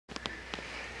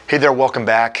Hey there, welcome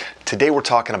back. Today we're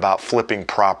talking about flipping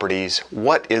properties.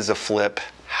 What is a flip?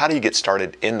 How do you get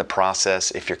started in the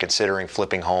process if you're considering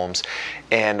flipping homes?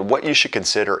 And what you should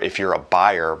consider if you're a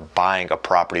buyer buying a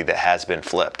property that has been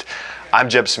flipped. I'm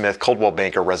Jeb Smith, Coldwell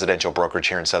Banker residential brokerage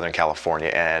here in Southern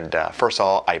California. And first of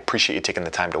all, I appreciate you taking the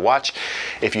time to watch.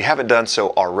 If you haven't done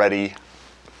so already,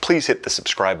 please hit the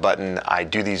subscribe button. I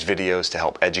do these videos to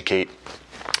help educate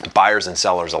buyers and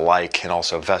sellers alike, and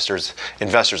also investors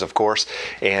of course.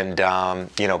 And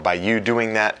by you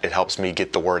doing that, it helps me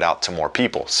get the word out to more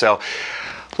people. So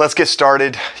let's get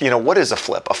started. What is a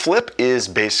flip? A flip is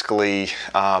basically,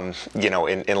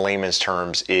 in layman's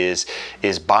terms, is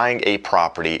buying a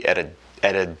property at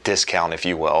a discount, if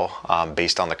you will,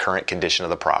 based on the current condition of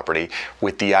the property,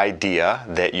 with the idea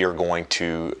that you're going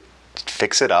to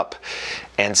fix it up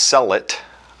and sell it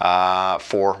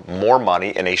for more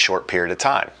money in a short period of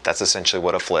time. That's essentially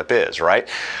what a flip is, right?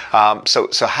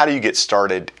 So how do you get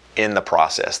started in the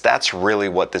process? That's really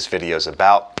what this video is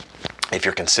about. If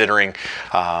you're considering,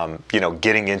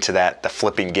 getting into the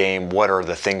flipping game, what are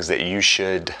the things that you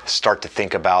should start to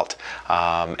think about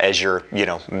as you're,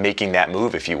 making that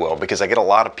move, if you will? Because I get a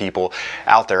lot of people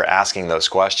out there asking those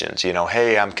questions.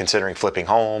 Hey, I'm considering flipping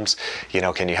homes.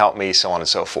 Can you help me? So on and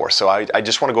so forth. So I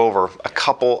just want to go over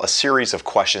a series of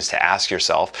questions to ask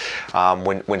yourself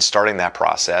when starting that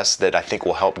process that I think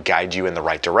will help guide you in the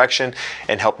right direction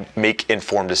and help make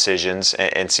informed decisions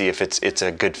and see if it's a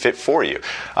good fit for you.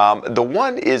 The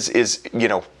one is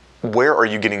where are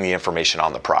you getting the information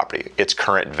on the property? Its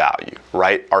current value,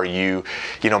 right? Are you,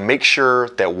 make sure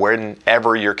that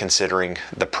whenever you're considering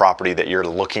the property that you're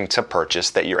looking to purchase,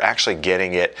 that you're actually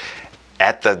getting it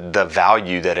at the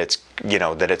value that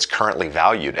it's currently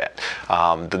valued at.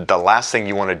 The last thing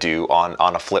you want to do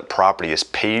on a flip property is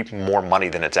pay more money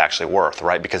than it's actually worth,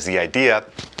 right? Because the idea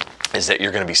is that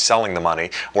you're going to be selling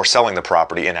the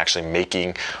property and actually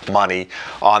making money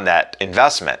on that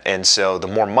investment. And so the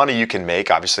more money you can make,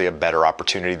 obviously a better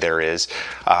opportunity there is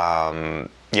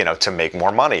to make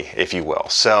more money, if you will.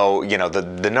 So,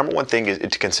 the number one thing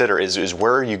to consider is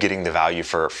where are you getting the value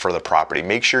for the property?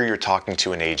 Make sure you're talking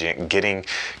to an agent, getting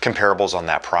comparables on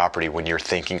that property when you're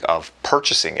thinking of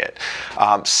purchasing it.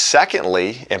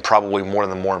 Secondly, and probably one of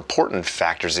the more important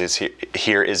factors is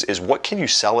what can you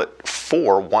sell it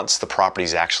for once the property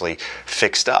is actually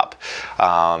fixed up?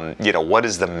 What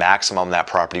is the maximum that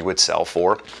property would sell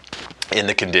for in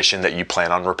the condition that you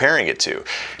plan on repairing it to?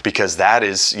 Because that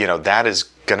is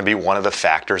going to be one of the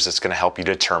factors that's going to help you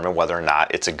determine whether or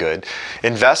not it's a good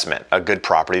investment, a good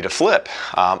property to flip.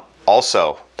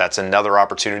 Also, that's another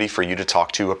opportunity for you to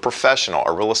talk to a professional,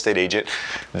 a real estate agent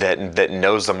that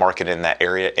knows the market in that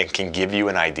area and can give you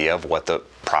an idea of what the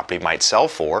property might sell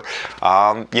for,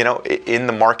 in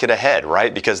the market ahead,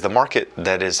 right? Because the market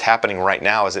that is happening right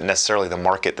now isn't necessarily the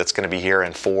market that's going to be here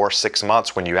in 4-6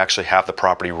 months when you actually have the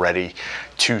property ready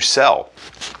to sell.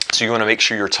 So you want to make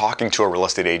sure you're talking to a real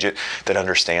estate agent that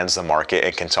understands the market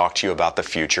and can talk to you about the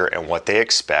future and what they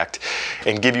expect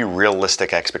and give you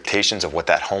realistic expectations of what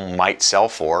that home might sell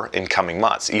for in coming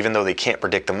months. Even though they can't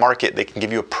predict the market, they can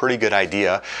give you a pretty good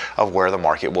idea of where the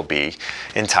market will be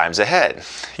in times ahead.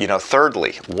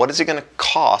 Thirdly, what is it going to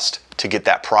cost to get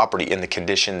that property in the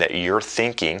condition that you're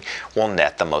thinking will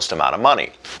net the most amount of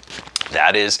money?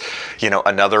 That is,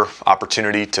 another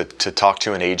opportunity to talk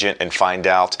to an agent and find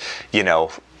out,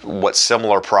 what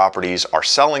similar properties are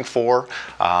selling for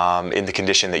in the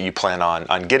condition that you plan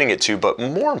on getting it to. But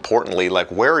more importantly,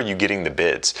 where are you getting the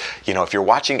bids? If you're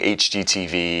watching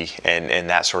HGTV and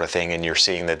that sort of thing and you're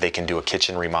seeing that they can do a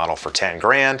kitchen remodel for 10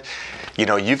 grand,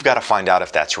 you've got to find out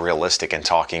if that's realistic and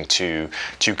talking to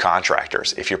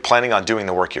contractors. If you're planning on doing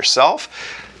the work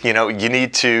yourself, you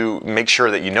need to make sure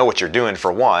that you know what you're doing,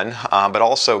 for one, but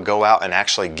also go out and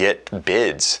actually get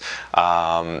bids,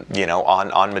 on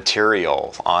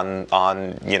material, on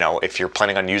if you're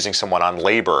planning on using someone on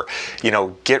labor,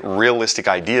 get realistic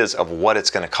ideas of what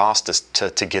it's going to cost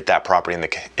to get that property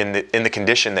in the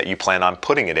condition that you plan on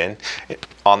putting it in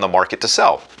on the market to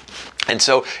sell. And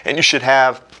you should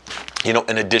have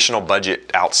an additional budget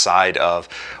outside of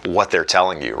what they're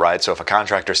telling you, right? So if a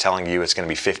contractor is telling you it's going to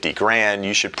be 50 grand,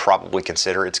 you should probably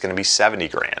consider it's going to be 70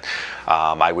 grand.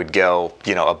 I would go,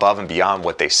 above and beyond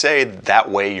what they say.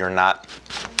 That way you're not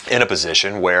in a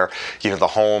position where the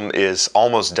home is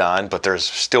almost done, but there's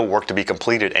still work to be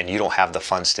completed and you don't have the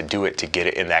funds to do it, to get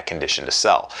it in that condition to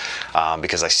sell.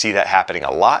 Because I see that happening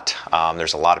a lot.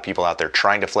 There's a lot of people out there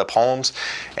trying to flip homes,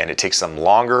 and it takes them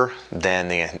longer than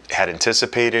they had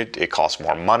anticipated. It costs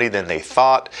more money than they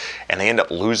thought, and they end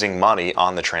up losing money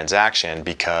on the transaction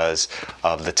because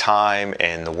of the time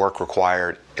and the work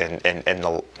required and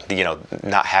the,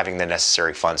 not having the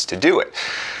necessary funds to do it.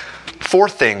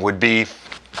 Fourth thing would be,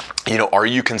 are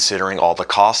you considering all the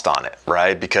cost on it,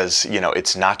 right? Because,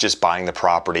 it's not just buying the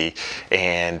property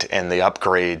and the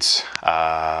upgrades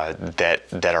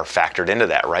that are factored into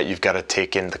that, right? You've got to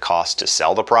take in the cost to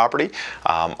sell the property.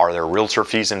 Are there realtor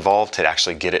fees involved to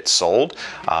actually get it sold?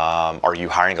 Are you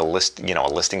hiring a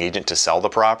listing agent to sell the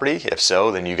property? If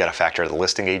so, then you got to factor the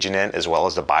listing agent in as well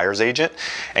as the buyer's agent,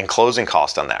 and closing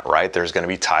cost on that, right? There's going to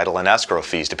be title and escrow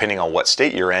fees depending on what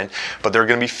state you're in, but there are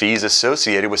going to be fees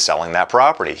associated with selling that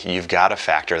property. You've got to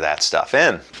factor that stuff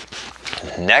in.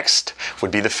 Next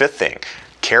would be the fifth thing,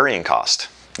 carrying cost.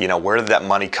 Where did that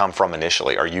money come from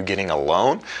initially? Are you getting a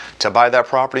loan to buy that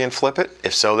property and flip it?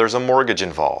 If so, there's a mortgage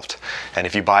involved. And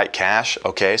if you buy it cash,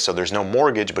 okay, so there's no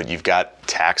mortgage, but you've got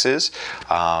taxes.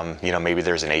 Maybe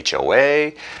there's an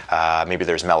HOA, maybe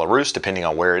there's Melrose, depending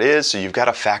on where it is. So you've got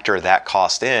to factor that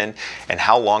cost in, and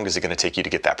how long is it going to take you to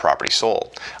get that property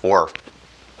sold or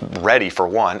ready, for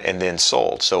one, and then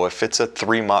sold. So if it's a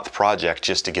 3-month project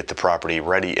just to get the property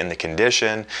ready in the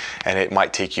condition, and it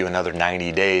might take you another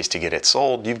 90 days to get it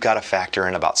sold, you've got to factor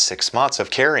in about 6 months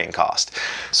of carrying cost.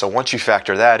 So once you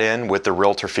factor that in with the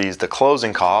realtor fees, the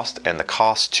closing cost, and the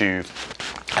cost to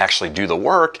actually do the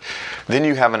work, then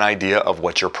you have an idea of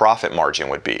what your profit margin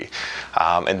would be.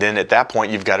 And then at that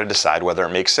point, you've got to decide whether it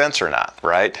makes sense or not,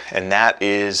 right? And that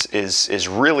is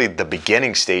really the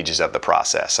beginning stages of the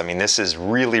process. I mean, this is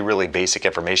really basic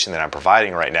information that I'm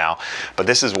providing right now, but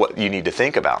this is what you need to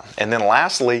think about. And then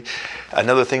lastly,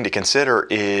 another thing to consider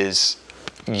is,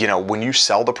 when you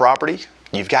sell the property,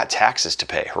 you've got taxes to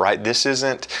pay, right? This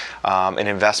isn't an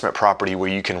investment property where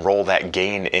you can roll that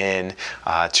gain in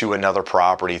to another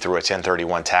property through a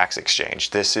 1031 tax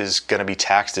exchange. This is going to be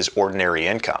taxed as ordinary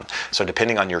income. So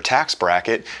depending on your tax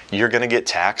bracket, you're going to get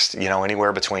taxed,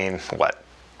 anywhere between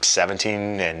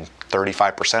 17 and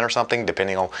 35% or something,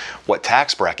 depending on what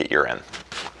tax bracket you're in.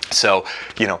 So,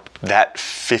 that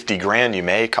 50 grand you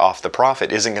make off the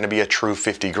profit isn't going to be a true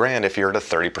 50 grand if you're at a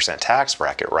 30% tax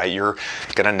bracket, right? You're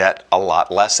going to net a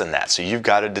lot less than that. So you've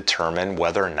got to determine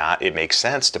whether or not it makes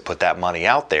sense to put that money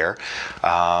out there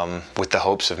with the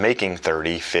hopes of making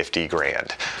 30, 50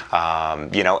 grand.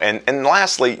 And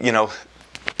lastly,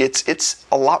 it's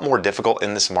a lot more difficult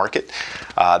in this market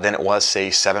than it was,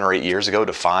 say, 7 or 8 years ago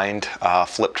to find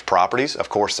flipped properties. Of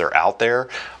course, they're out there,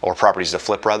 or properties to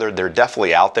flip rather. They're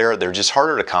definitely out there. They're just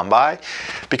harder to come by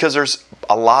because there's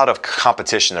a lot of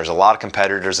competition. There's a lot of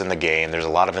competitors in the game. There's a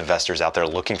lot of investors out there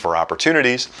looking for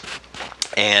opportunities.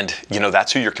 And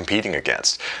that's who you're competing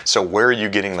against. So where are you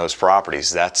getting those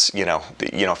properties? That's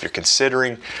if you're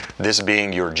considering this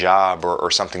being your job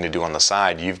or something to do on the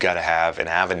side, you've got to have an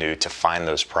avenue to find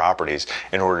those properties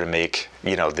in order to make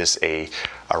this a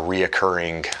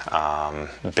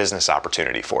reoccurring business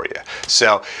opportunity for you.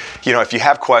 So if you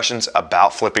have questions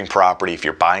about flipping property, if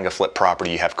you're buying a flip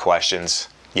property, you have questions,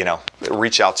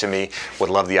 reach out to me. Would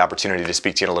love the opportunity to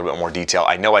speak to you in a little bit more detail.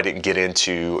 I know I didn't get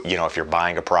into, if you're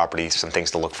buying a property, some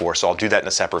things to look for, so I'll do that in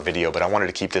a separate video, but I wanted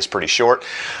to keep this pretty short.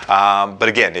 But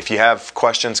again, if you have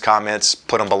questions, comments,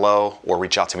 put them below or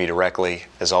reach out to me directly.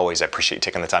 As always, I appreciate you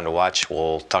taking the time to watch.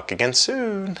 We'll talk again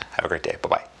soon. Have a great day.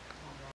 Bye-bye.